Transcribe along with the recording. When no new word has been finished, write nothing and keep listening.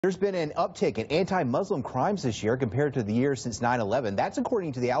There's been an uptick in anti-Muslim crimes this year compared to the year since 9/11. That's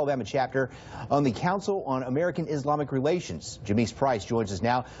according to the Alabama chapter on the Council on American Islamic Relations. Jamise Price joins us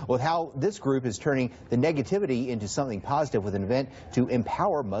now with how this group is turning the negativity into something positive with an event to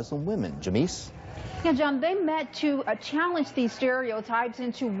empower Muslim women. Jamise? Yeah, John, they met to challenge these stereotypes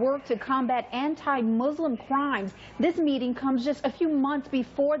and to work to combat anti-Muslim crimes. This meeting comes just a few months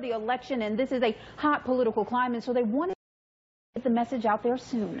before the election, and this is a hot political climate, so they wanted get the message out there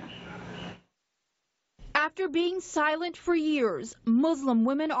soon. After being silent for years, Muslim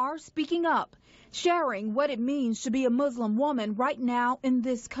women are speaking up, sharing what it means to be a Muslim woman right now in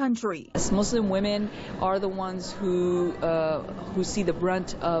this country. Muslim women are the ones who see the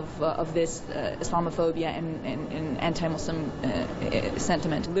brunt of this Islamophobia and anti-Muslim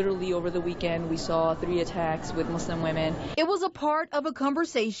sentiment. Literally over the weekend, we saw 3 attacks with Muslim women. It was a part of a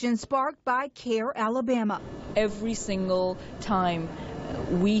conversation sparked by CAIR-Alabama. Every single time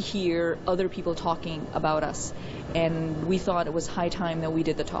we hear other people talking about us, and we thought it was high time that we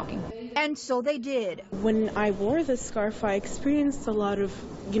did the talking. And so they did. When I wore the scarf, I experienced a lot of,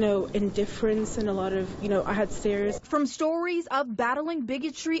 indifference and a lot of, I had stares. From stories of battling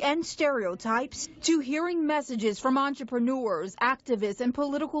bigotry and stereotypes to hearing messages from entrepreneurs, activists, and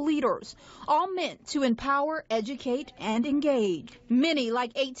political leaders, all meant to empower, educate, and engage. Many,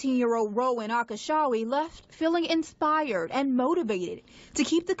 like 18-year-old Rowan Akashawi, left feeling inspired and motivated to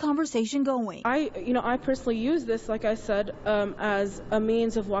keep the conversation going. I personally use this, like I said, as a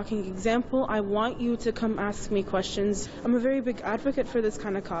means of walking example. I want you to come ask me questions. I'm a very big advocate for this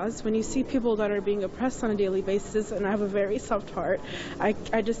kind of cause. When you see people that are being oppressed on a daily basis, and I have a very soft heart,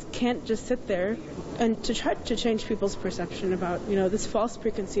 I just can't just sit there and to try to change people's perception about, this false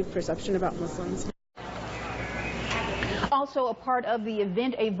preconceived perception about Muslims. Also a part of the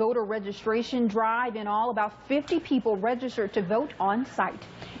event, a voter registration drive. In all, about 50 people registered to vote on site.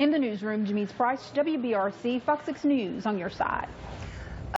 In the newsroom, Jamise Price, WBRC, Fox 6 News on your side.